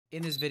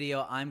In this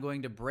video, I'm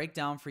going to break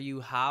down for you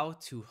how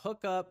to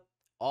hook up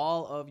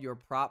all of your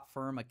prop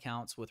firm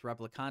accounts with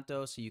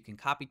Replikanto so you can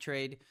copy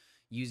trade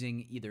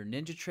using either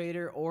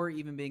NinjaTrader or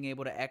even being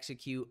able to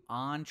execute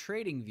on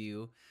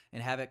Tradingview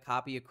and have it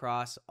copy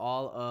across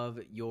all of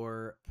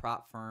your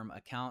prop firm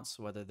accounts,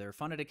 whether they're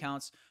funded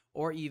accounts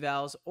or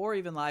evals or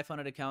even live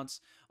funded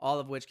accounts, all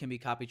of which can be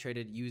copy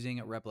traded using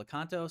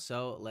Replikanto.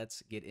 So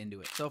let's get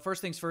into it. So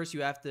first things first,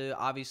 you have to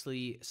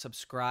obviously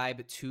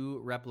subscribe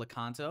to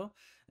Replikanto.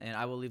 And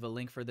I will leave a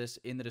link for this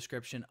in the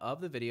description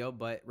of the video,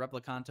 but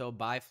Replikanto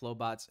by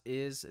Flowbots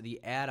is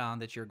the add-on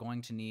that you're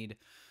going to need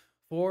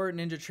for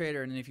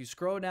NinjaTrader. And if you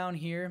scroll down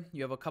here,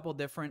 you have a couple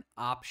different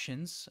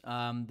options.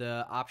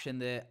 The option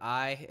that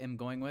I am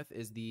going with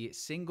is the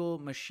single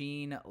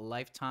machine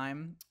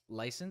lifetime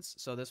license.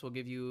 So this will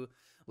give you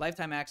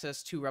lifetime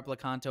access to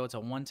Replikanto. It's a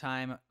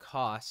one-time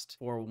cost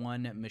for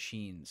one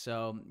machine.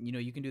 So,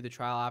 you can do the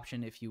trial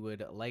option if you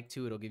would like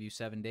to. It'll give you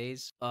 7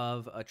 days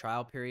of a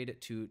trial period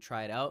to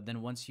try it out.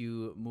 Then once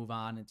you move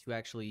on to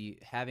actually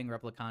having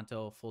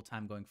Replikanto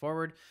full-time going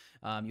forward,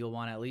 you'll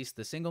want at least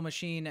the single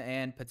machine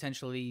and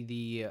potentially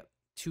the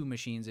 2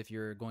 machines if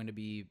you're going to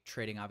be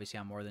trading obviously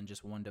on more than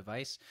just one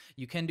device.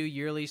 You can do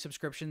yearly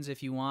subscriptions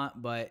if you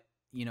want, but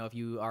if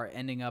you are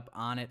ending up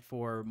on it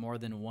for more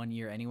than 1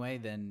 year anyway,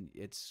 then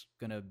it's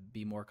going to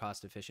be more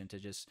cost efficient to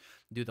just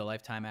do the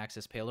lifetime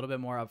access, pay a little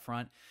bit more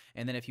upfront.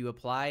 And then if you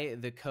apply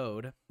the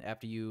code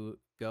after you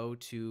go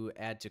to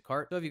add to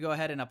cart, so if you go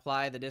ahead and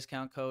apply the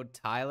discount code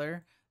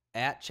Tyler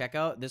at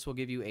checkout, this will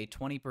give you a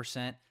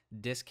 20%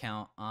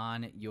 discount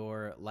on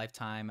your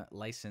lifetime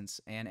license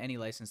and any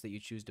license that you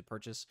choose to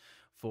purchase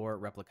for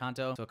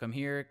Replikanto. So come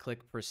here,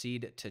 click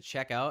proceed to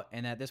checkout.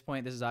 And at this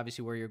point, this is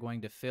obviously where you're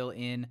going to fill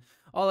in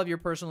all of your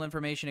personal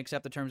information,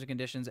 accept the terms and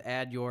conditions,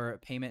 add your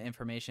payment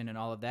information and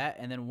all of that.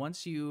 And then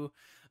once you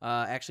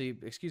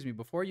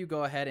before you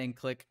go ahead and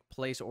click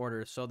place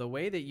order. So the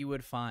way that you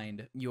would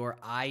find your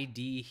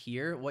ID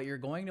here, what you're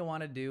going to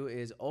want to do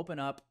is open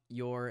up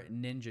your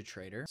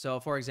NinjaTrader. So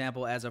for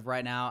example, as of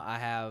right now, I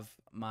have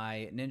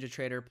my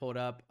NinjaTrader pulled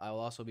up. I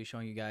will also be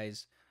showing you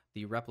guys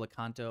the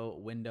Replikanto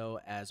window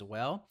as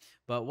well.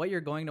 But what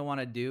you're going to want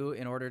to do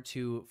in order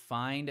to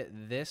find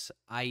this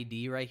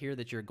ID right here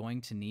that you're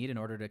going to need in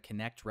order to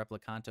connect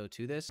Replikanto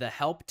to this, the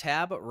help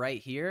tab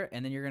right here,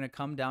 and then you're going to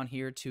come down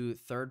here to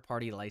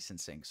third-party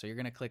licensing. So you're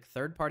going to click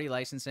third-party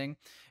licensing,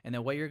 and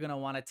then what you're going to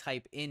want to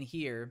type in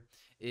here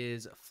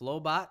is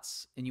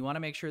Flowbots, and you want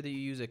to make sure that you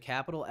use a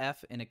capital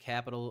F and a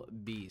capital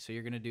B. So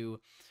you're going to do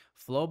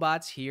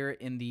Flowbots here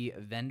in the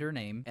vendor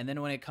name. And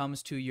then when it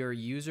comes to your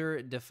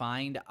user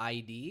defined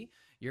ID,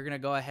 you're going to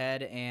go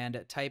ahead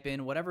and type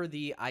in whatever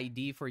the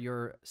ID for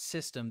your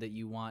system that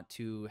you want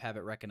to have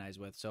it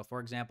recognized with. So for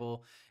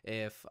example,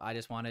 if I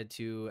just wanted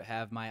to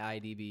have my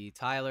ID be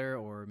Tyler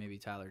or maybe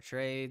Tyler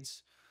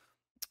Trades,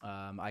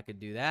 I could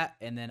do that.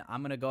 And then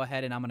I'm going to go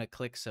ahead and I'm going to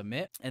click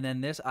submit. And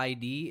then this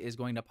ID is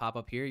going to pop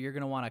up here. You're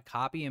going to want to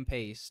copy and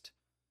paste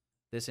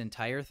this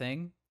entire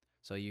thing.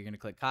 So you're going to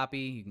click copy.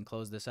 You can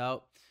close this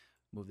out.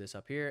 Move this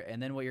up here.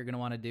 And then what you're going to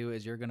want to do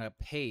is you're going to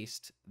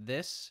paste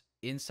this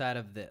inside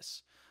of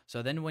this.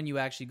 So then when you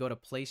actually go to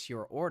place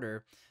your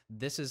order,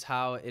 this is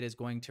how it is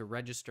going to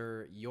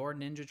register your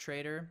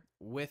NinjaTrader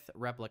with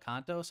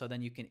Replikanto. So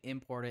then you can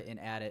import it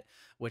and add it,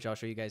 which I'll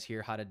show you guys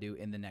here how to do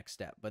in the next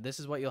step. But this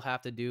is what you'll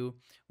have to do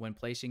when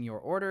placing your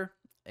order.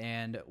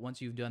 And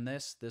once you've done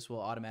this, this will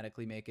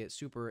automatically make it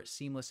super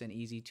seamless and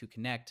easy to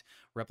connect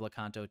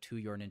Replikanto to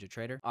your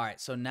NinjaTrader. All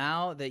right, so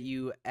now that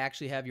you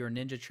actually have your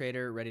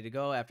NinjaTrader ready to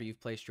go after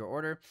you've placed your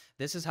order,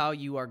 this is how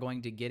you are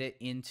going to get it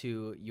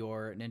into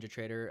your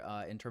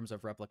NinjaTrader in terms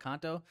of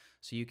Replikanto.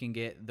 So you can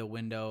get the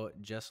window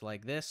just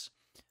like this.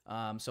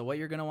 So what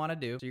you're going to want to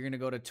do, so you're going to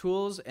go to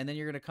tools and then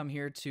you're going to come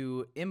here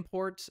to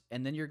import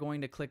and then you're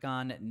going to click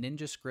on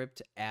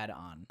NinjaScript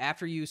add-on.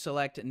 After you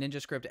select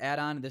NinjaScript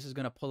add-on, this is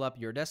going to pull up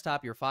your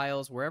desktop, your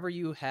files, wherever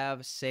you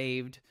have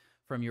saved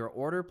from your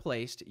order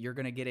placed, you're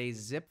going to get a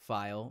zip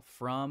file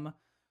from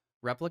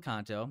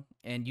Replikanto,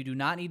 and you do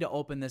not need to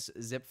open this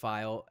zip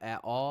file at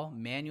all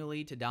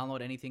manually to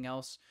download anything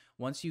else.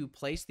 Once you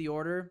place the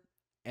order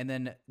and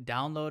then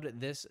download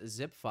this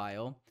zip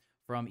file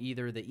from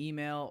either the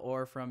email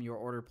or from your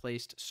order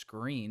placed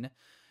screen,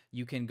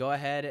 you can go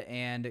ahead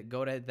and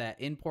go to that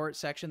import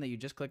section that you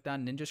just clicked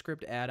on,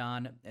 NinjaScript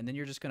add-on, and then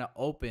you're just going to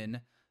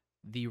open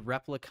the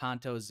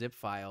Replikanto zip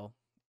file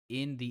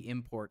in the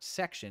import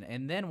section.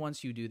 And then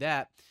once you do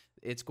that,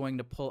 it's going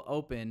to pull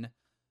open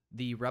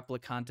the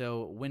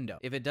Replikanto window.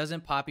 If it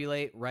doesn't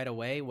populate right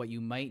away, what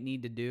you might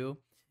need to do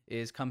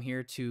is come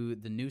here to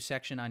the new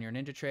section on your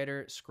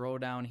NinjaTrader, scroll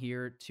down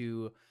here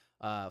to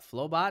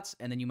Flowbots,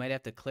 and then you might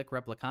have to click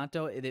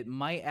Replikanto. It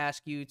might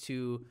ask you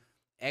to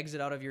exit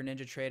out of your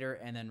NinjaTrader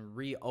and then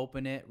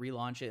reopen it,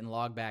 relaunch it, and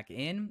log back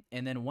in.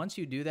 And then once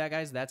you do that,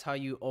 guys, that's how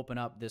you open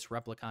up this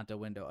Replikanto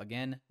window.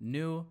 Again,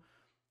 new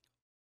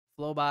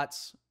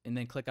Flowbots, and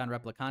then click on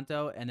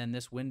Replikanto, and then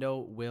this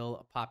window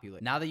will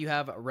populate. Now that you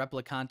have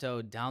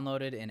Replikanto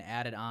downloaded and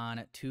added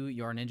on to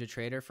your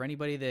NinjaTrader, for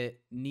anybody that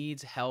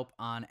needs help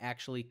on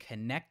actually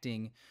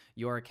connecting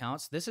your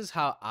accounts, this is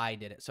how I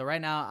did it. So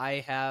right now I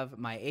have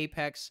my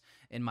Apex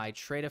and my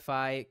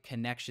Tradify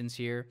connections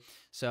here.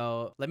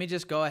 So let me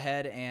just go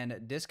ahead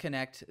and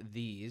disconnect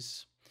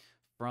these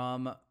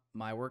from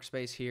my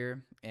workspace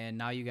here. And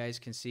now you guys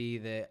can see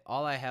that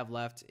all I have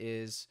left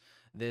is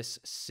this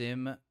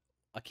sim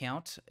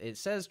account. It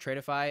says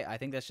Tradify. I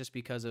think that's just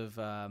because of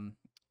an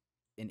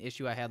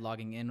issue I had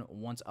logging in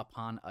once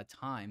upon a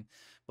time.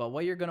 But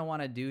what you're going to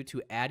want to do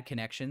to add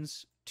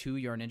connections to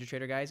your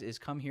NinjaTrader, guys, is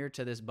come here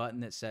to this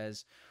button that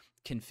says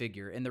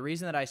configure. And the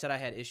reason that I said I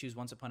had issues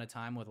once upon a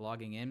time with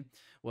logging in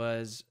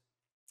was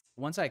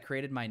once I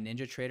created my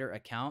NinjaTrader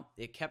account,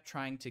 it kept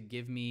trying to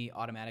give me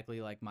automatically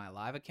like my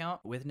live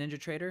account with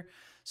NinjaTrader.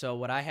 So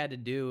what I had to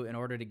do in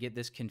order to get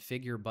this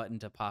configure button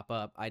to pop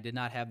up, I did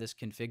not have this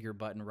configure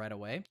button right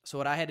away. So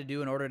what I had to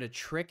do in order to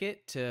trick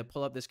it to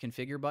pull up this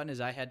configure button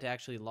is I had to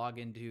actually log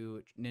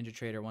into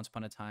NinjaTrader once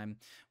upon a time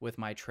with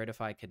my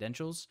Tradify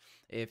credentials.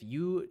 If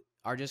you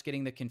are just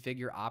getting the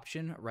configure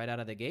option right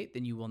out of the gate,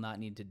 then you will not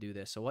need to do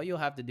this. So what you'll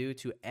have to do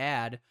to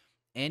add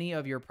any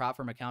of your prop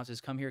firm accounts is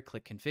come here,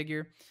 click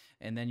configure,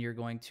 and then you're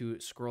going to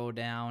scroll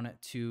down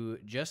to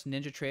just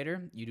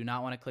NinjaTrader. You do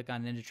not want to click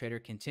on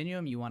NinjaTrader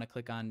Continuum. You want to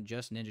click on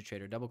just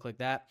NinjaTrader. Double click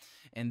that.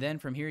 And then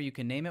from here, you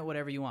can name it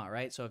whatever you want,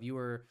 right? So if you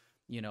were,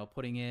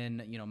 putting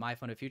in, my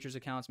funded futures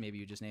accounts, maybe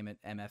you just name it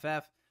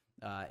MFF,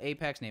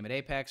 Apex, name it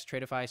Apex,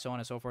 Tradify, so on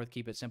and so forth.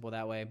 Keep it simple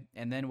that way.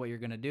 And then what you're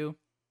going to do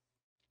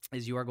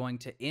is you are going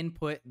to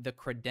input the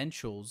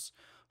credentials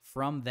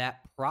from that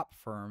prop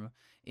firm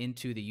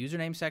into the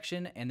username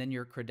section, and then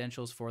your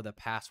credentials for the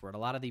password. A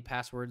lot of the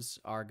passwords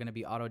are going to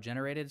be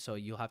auto-generated, so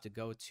you'll have to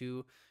go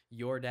to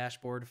your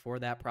dashboard for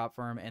that prop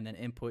firm and then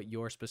input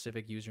your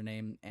specific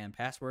username and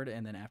password.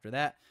 And then after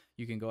that,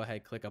 you can go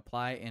ahead, click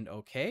apply and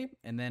OK.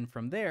 And then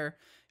from there,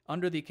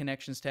 under the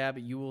connections tab,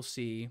 you will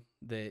see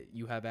that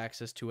you have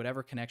access to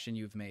whatever connection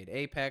you've made.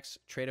 Apex,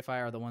 Tradify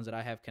are the ones that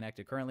I have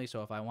connected currently.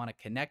 So if I want to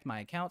connect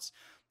my accounts,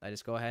 I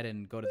just go ahead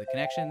and go to the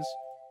connections,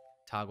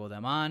 toggle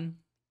them on,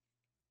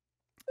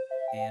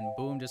 and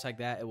boom, just like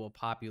that, it will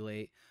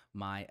populate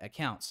my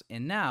accounts.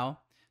 And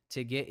now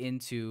to get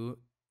into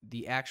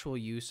the actual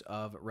use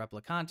of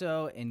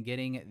Replikanto and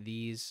getting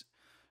these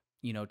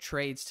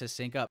trades to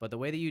sync up. But the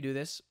way that you do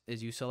this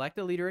is you select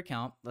a leader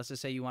account. Let's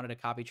just say you wanted to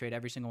copy trade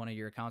every single one of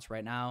your accounts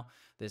right now.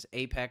 This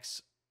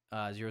Apex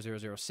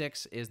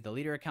 0006 is the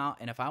leader account.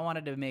 And if I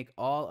wanted to make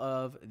all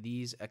of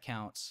these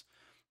accounts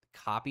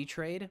copy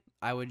trade,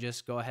 I would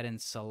just go ahead and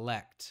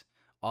select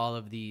all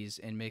of these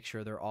and make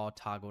sure they're all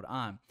toggled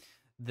on.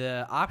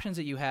 The options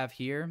that you have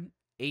here,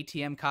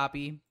 ATM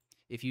copy,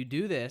 if you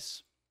do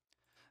this,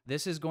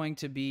 this is going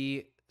to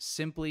be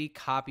simply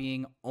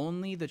copying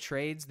only the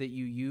trades that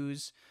you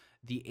use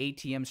the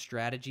ATM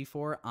strategy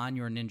for on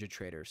your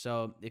NinjaTrader.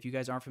 So if you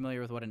guys aren't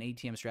familiar with what an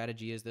ATM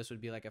strategy is, this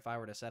would be like if I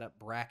were to set up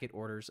bracket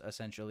orders,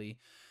 essentially,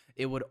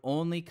 it would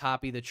only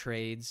copy the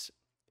trades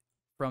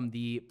from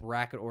the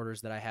bracket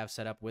orders that I have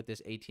set up with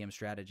this ATM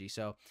strategy.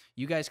 So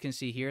you guys can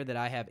see here that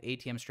I have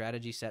ATM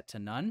strategy set to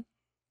none.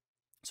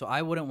 So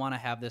I wouldn't want to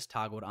have this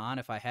toggled on.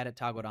 If I had it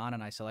toggled on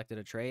and I selected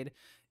a trade,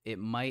 it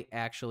might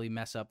actually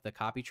mess up the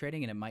copy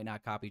trading and it might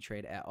not copy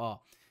trade at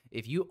all.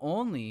 If you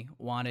only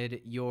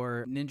wanted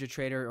your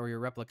NinjaTrader or your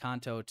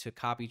Replikanto to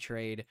copy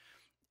trade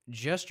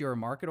just your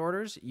market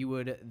orders, you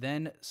would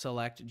then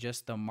select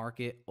just the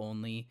market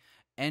only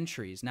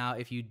entries. Now,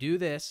 if you do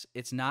this,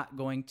 it's not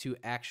going to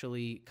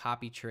actually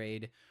copy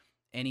trade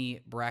any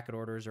bracket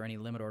orders or any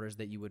limit orders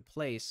that you would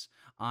place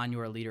on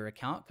your leader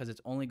account because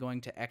it's only going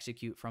to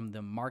execute from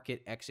the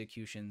market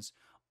executions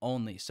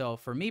only. So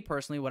for me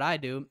personally, what I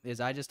do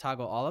is I just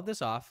toggle all of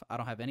this off. I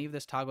don't have any of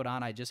this toggled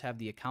on. I just have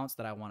the accounts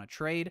that I want to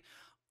trade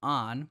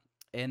on.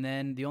 And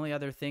then the only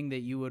other thing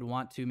that you would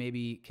want to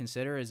maybe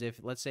consider is if,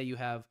 let's say you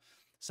have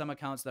some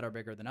accounts that are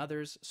bigger than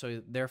others.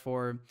 So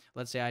therefore,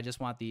 let's say I just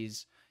want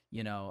these,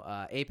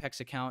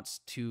 Apex accounts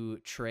to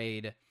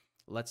trade,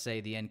 let's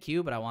say the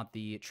NQ, but I want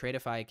the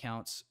Tradify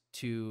accounts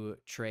to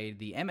trade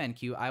the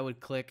MNQ, I would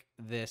click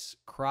this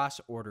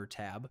cross order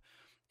tab.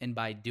 And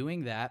by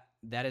doing that,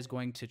 that is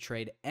going to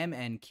trade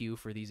MNQ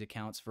for these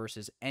accounts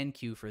versus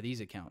NQ for these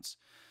accounts.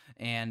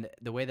 And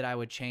the way that I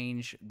would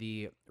change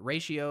the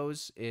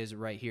ratios is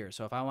right here.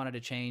 So if I wanted to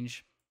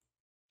change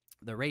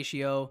the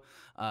ratio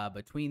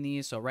between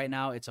these, so right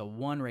now it's a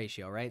 1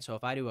 ratio, right? So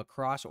if I do a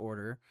cross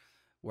order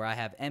where I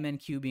have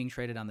MNQ being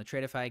traded on the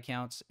Tradify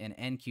accounts and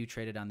NQ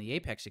traded on the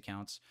Apex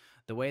accounts,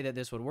 the way that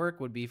this would work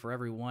would be for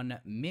every 1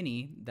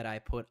 mini that I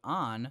put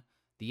on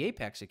the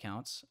Apex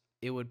accounts,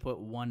 it would put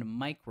 1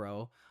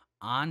 micro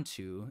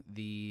onto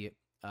the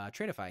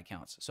Tradify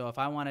accounts. So if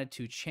I wanted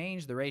to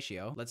change the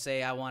ratio, let's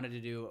say I wanted to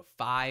do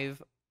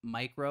 5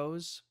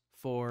 micros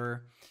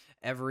for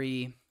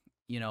every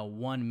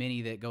 1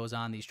 mini that goes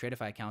on these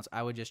Tradify accounts,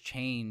 I would just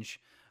change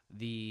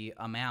the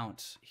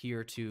amount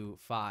here to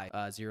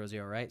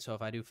 500, right? So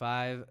if I do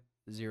 5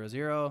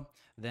 0.00,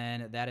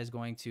 then that is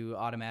going to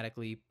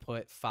automatically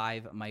put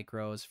 5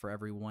 micros for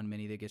every 1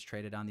 mini that gets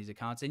traded on these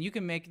accounts. And you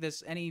can make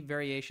this any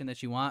variation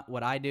that you want.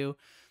 What I do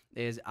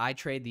is I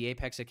trade the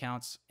Apex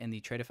accounts and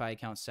the Tradify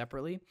accounts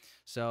separately.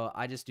 So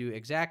I just do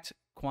exact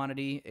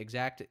quantity,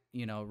 exact,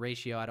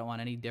 ratio. I don't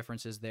want any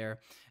differences there.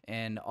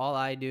 And all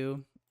I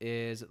do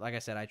is, like I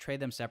said, I trade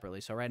them separately.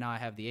 So right now I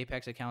have the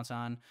Apex accounts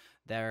on,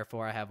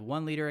 therefore I have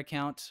 1 leader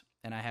account,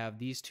 and I have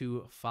these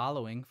 2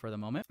 following for the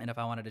moment. And if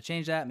I wanted to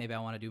change that, maybe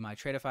I want to do my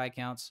Tradify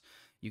accounts,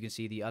 you can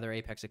see the other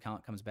Apex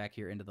account comes back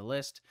here into the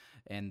list,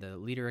 and the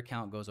leader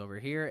account goes over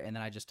here, and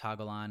then I just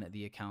toggle on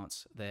the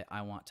accounts that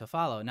I want to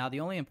follow. Now,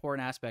 the only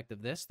important aspect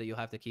of this that you'll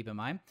have to keep in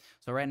mind,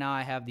 so right now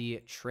I have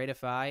the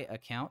Tradify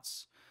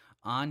accounts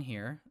on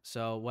here.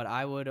 So what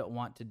I would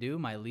want to do,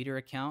 my leader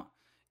account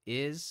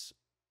is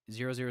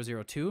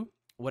 0002.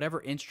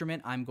 Whatever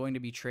instrument I'm going to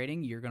be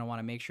trading, you're going to want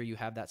to make sure you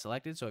have that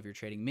selected. So if you're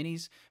trading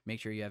minis, make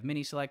sure you have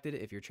mini selected.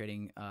 If you're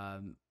trading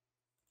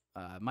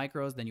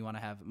micros, then you want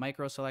to have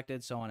micro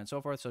selected, so on and so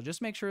forth. So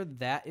just make sure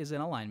that is in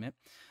alignment.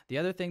 The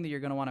other thing that you're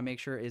going to want to make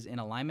sure is in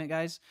alignment,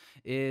 guys,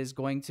 is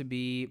going to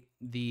be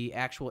the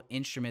actual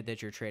instrument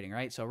that you're trading,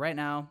 right? So right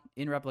now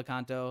in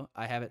Replikanto,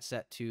 I have it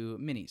set to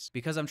minis.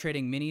 Because I'm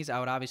trading minis, I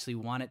would obviously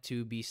want it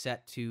to be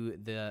set to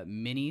the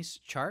minis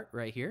chart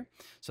right here.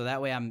 So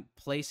that way I'm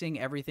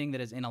placing everything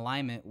that is in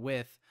alignment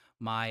with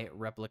my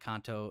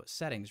Replikanto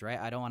settings, right?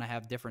 I don't want to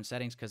have different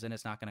settings because then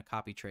it's not going to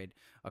copy trade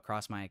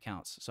across my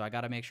accounts. So I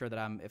got to make sure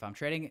that if I'm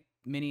trading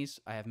minis,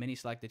 I have mini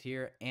selected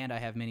here and I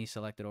have mini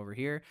selected over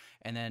here.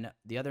 And then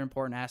the other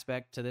important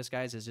aspect to this,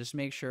 guys, is just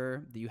make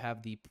sure that you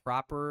have the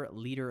proper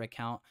leader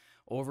account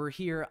over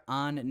here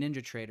on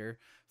NinjaTrader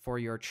for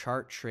your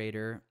chart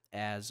trader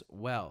as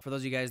well. For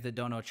those of you guys that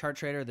don't know chart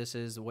trader, this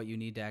is what you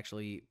need to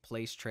actually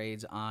place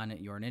trades on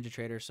your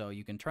NinjaTrader. So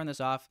you can turn this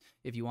off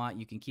if you want.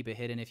 You can keep it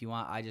hidden if you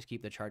want. I just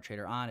keep the chart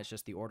trader on. It's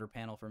just the order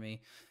panel for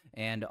me.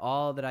 And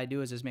all that I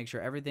do is just make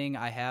sure everything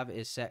I have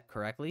is set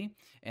correctly.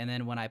 And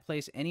then when I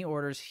place any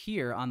orders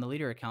here on the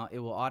leader account, it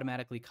will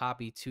automatically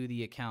copy to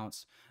the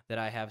accounts that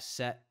I have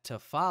set to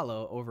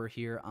follow over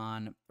here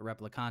on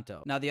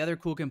Replikanto. Now, the other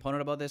cool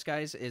component about this,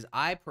 guys, is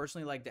I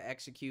personally like to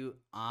execute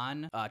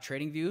on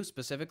Tradingview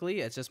specifically.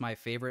 It's just my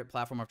favorite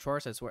platform of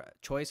choice. That's where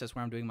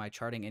I'm doing my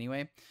charting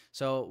anyway.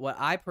 So what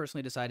I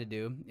personally decide to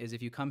do is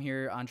if you come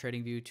here on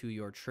Tradingview to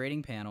your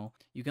trading panel,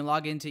 you can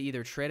log into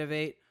either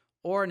Tradivate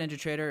or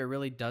NinjaTrader. It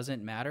really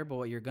doesn't matter, but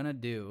what you're gonna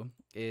do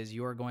is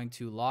you're going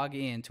to log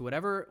in to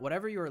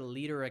whatever your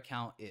leader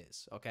account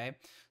is, okay?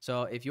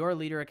 So if your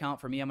leader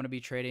account, for me, I'm gonna be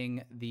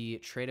trading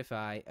the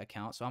Tradify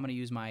account. So I'm gonna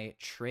use my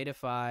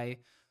Tradify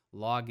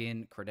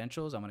login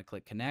credentials. I'm gonna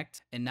click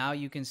connect. And now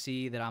you can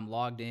see that I'm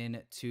logged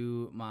in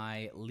to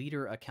my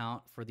leader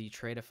account for the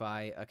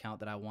Tradify account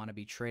that I wanna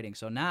be trading.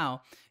 So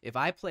now if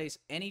I place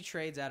any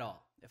trades at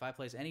all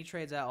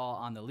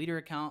on the leader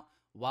account,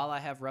 while I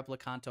have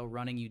Replikanto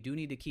running, you do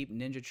need to keep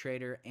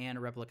NinjaTrader and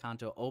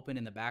Replikanto open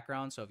in the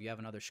background. So if you have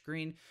another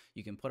screen,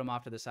 you can put them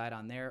off to the side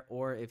on there.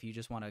 Or if you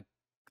just want to,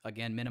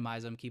 again,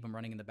 minimize them, keep them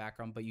running in the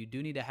background. But you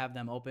do need to have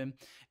them open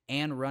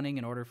and running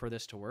in order for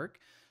this to work.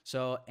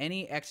 So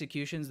any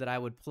executions that I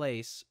would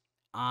place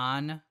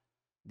on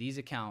these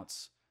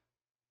accounts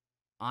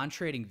on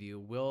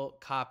TradingView will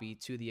copy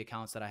to the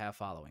accounts that I have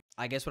following.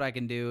 I guess what I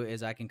can do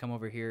is I can come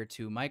over here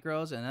to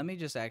micros, and let me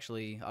just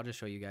I'll just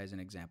show you guys an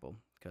example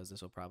because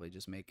this will probably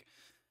just make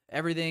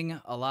everything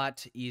a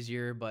lot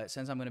easier. But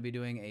since I'm going to be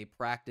doing a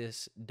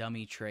practice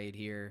dummy trade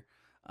here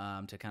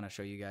to kind of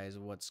show you guys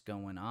what's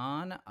going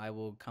on, I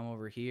will come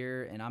over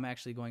here and I'm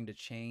actually going to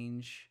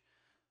change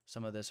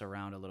some of this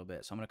around a little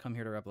bit. So I'm going to come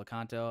here to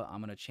Replikanto.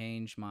 I'm going to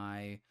change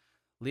my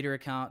leader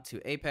account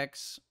to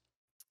Apex.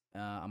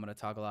 I'm going to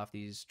toggle off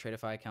these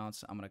Tradify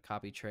accounts. I'm going to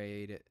copy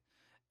trade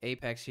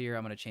Apex here.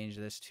 I'm going to change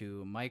this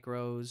to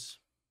micros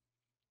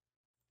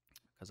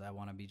because I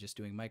want to be just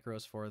doing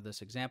micros for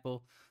this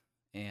example.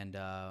 And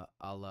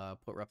I'll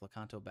put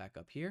Replikanto back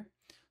up here.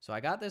 So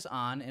I got this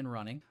on and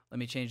running. Let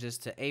me change this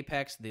to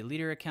Apex, the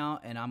leader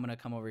account, and I'm going to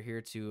come over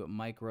here to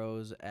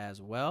micros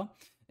as well.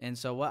 And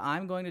so what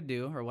I'm going to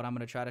do, or what I'm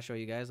going to try to show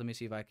you guys, let me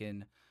see if I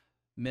can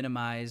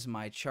minimize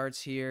my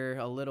charts here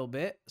a little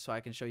bit so I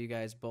can show you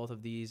guys both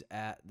of these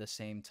at the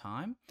same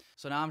time.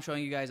 So now I'm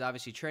showing you guys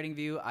obviously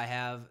TradingView. I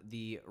have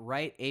the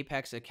right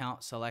Apex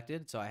account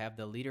selected. So I have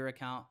the leader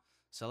account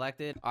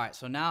selected. All right,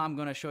 so now I'm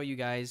going to show you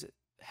guys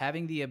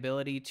having the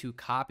ability to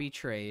copy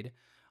trade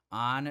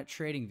on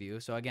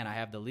TradingView. So again, I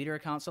have the leader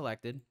account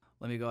selected.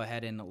 Let me go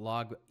ahead and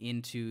log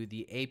into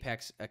the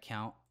Apex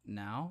account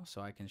now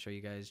so I can show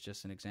you guys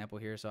just an example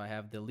here. So I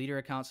have the leader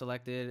account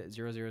selected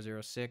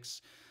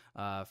 0006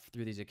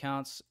 through these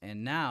accounts.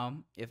 And now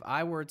if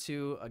I were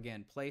to,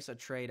 again, place a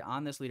trade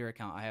on this leader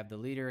account, I have the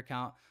leader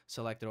account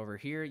selected over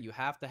here. You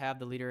have to have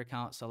the leader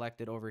account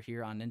selected over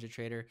here on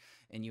NinjaTrader,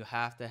 and you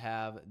have to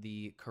have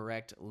the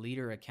correct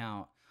leader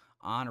account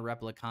on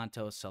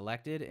Replikanto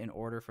selected in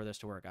order for this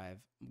to work.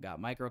 I've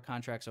got micro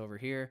contracts over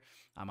here.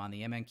 I'm on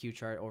the MNQ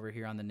chart over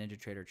here on the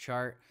NinjaTrader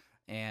chart,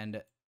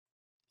 and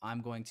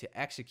I'm going to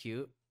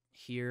execute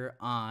here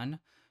on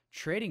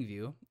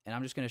TradingView, and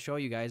I'm just going to show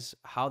you guys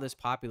how this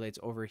populates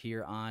over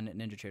here on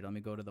NinjaTrader. Let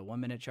me go to the 1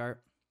 minute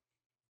chart.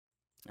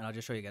 And I'll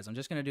just show you guys. I'm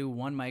just going to do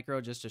 1 micro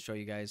just to show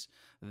you guys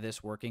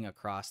this working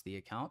across the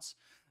accounts.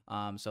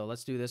 So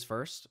let's do this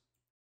first.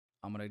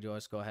 I'm going to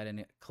just go ahead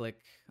and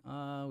click.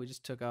 We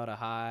just took out a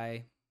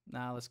high.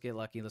 Now let's get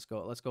lucky. Let's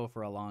go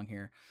for a long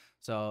here.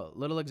 So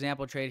little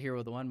example trade here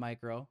with 1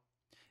 micro.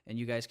 And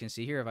you guys can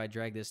see here, if I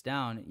drag this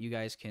down, you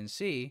guys can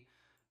see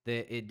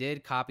that it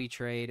did copy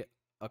trade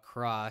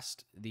across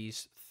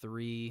these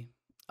 3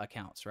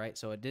 accounts, right?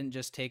 So it didn't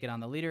just take it on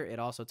the leader, it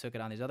also took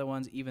it on these other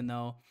ones, even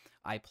though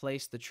I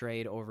placed the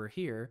trade over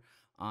here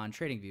on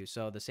TradingView.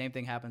 So the same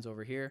thing happens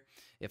over here.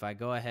 If I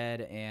go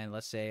ahead and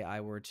let's say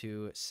I were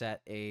to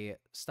set a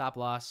stop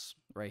loss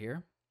right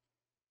here,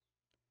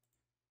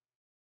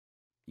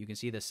 you can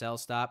see the sell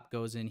stop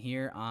goes in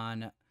here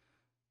on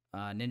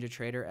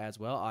NinjaTrader as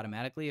well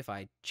automatically. If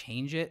I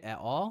change it at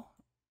all,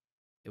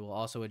 it will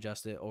also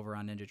adjust it over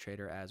on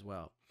NinjaTrader as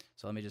well.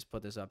 So let me just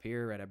put this up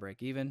here right at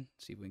break even.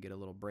 See if we can get a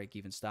little break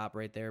even stop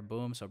right there.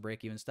 Boom. So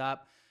break even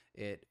stop.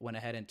 It went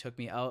ahead and took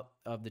me out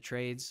of the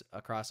trades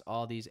across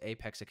all these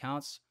Apex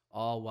accounts,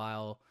 all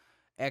while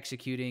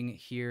executing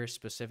here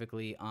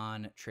specifically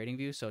on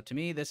TradingView. So to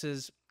me, this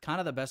is kind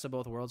of the best of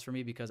both worlds for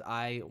me because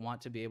I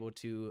want to be able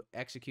to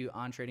execute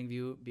on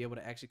TradingView, be able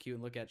to execute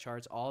and look at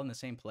charts all in the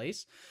same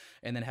place,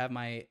 and then have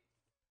my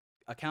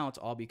accounts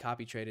all be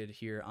copy traded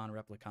here on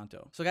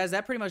Replikanto. So guys,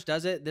 that pretty much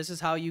does it. This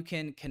is how you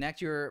can connect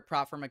your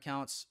prop firm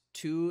accounts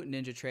to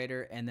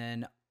NinjaTrader and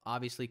then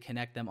obviously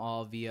connect them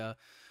all via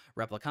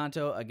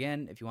Replikanto.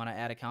 Again, if you want to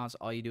add accounts,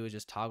 all you do is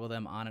just toggle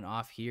them on and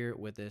off here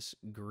with this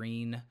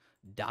green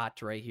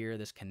dot right here,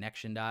 this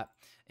connection dot.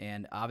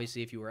 And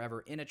obviously if you were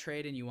ever in a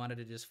trade and you wanted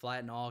to just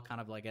flatten all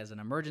kind of like as an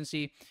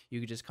emergency, you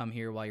could just come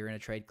here while you're in a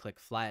trade, click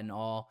flatten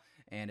all,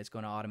 and it's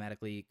going to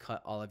automatically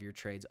cut all of your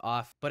trades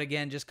off. But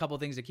again, just a couple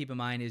things to keep in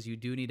mind is you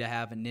do need to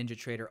have a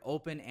NinjaTrader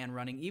open and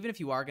running. Even if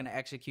you are going to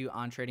execute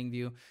on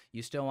TradingView,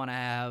 you still want to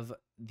have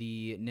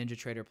the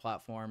NinjaTrader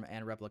platform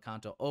and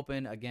Replikanto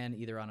open, again,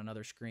 either on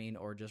another screen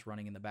or just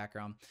running in the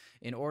background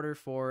in order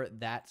for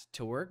that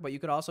to work. But you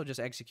could also just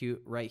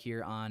execute right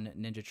here on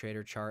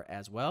NinjaTrader chart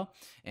as well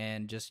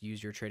and just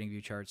use your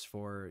TradingView charts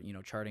for, you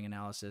know, charting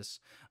analysis,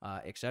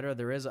 etc.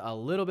 There is a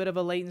little bit of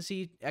a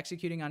latency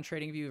executing on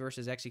TradingView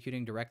versus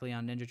executing directly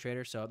on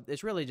NinjaTrader. So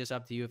it's really just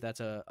up to you if that's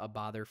a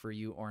bother for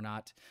you or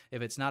not.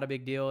 If it's not a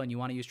big deal and you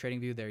want to use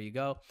TradingView, there you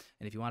go.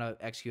 And if you want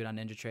to execute on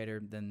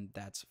NinjaTrader, then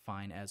that's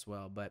fine as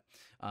well. But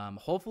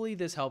hopefully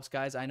this helps,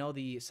 guys. I know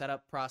the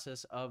setup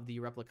process of the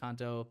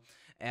Replikanto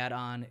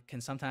add-on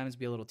can sometimes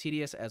be a little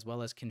tedious, as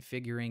well as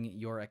configuring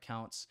your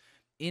accounts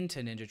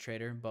into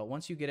NinjaTrader. But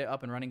once you get it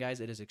up and running,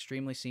 guys, it is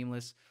extremely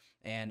seamless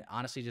and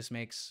honestly just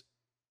makes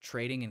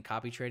trading and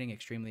copy trading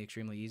extremely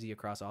easy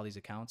across all these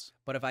accounts.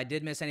 But if I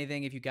did miss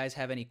anything, if you guys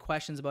have any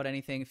questions about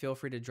anything, feel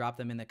free to drop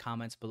them in the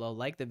comments below.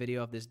 Like the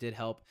video if this did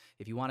help.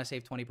 If you want to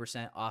save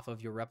 20% off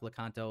of your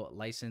Replikanto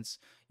license,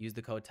 use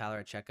the code Tyler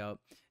at checkout,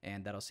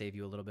 and that'll save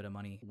you a little bit of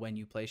money when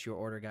you place your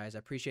order, guys. I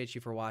appreciate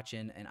you for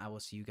watching, and I will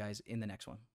see you guys in the next one.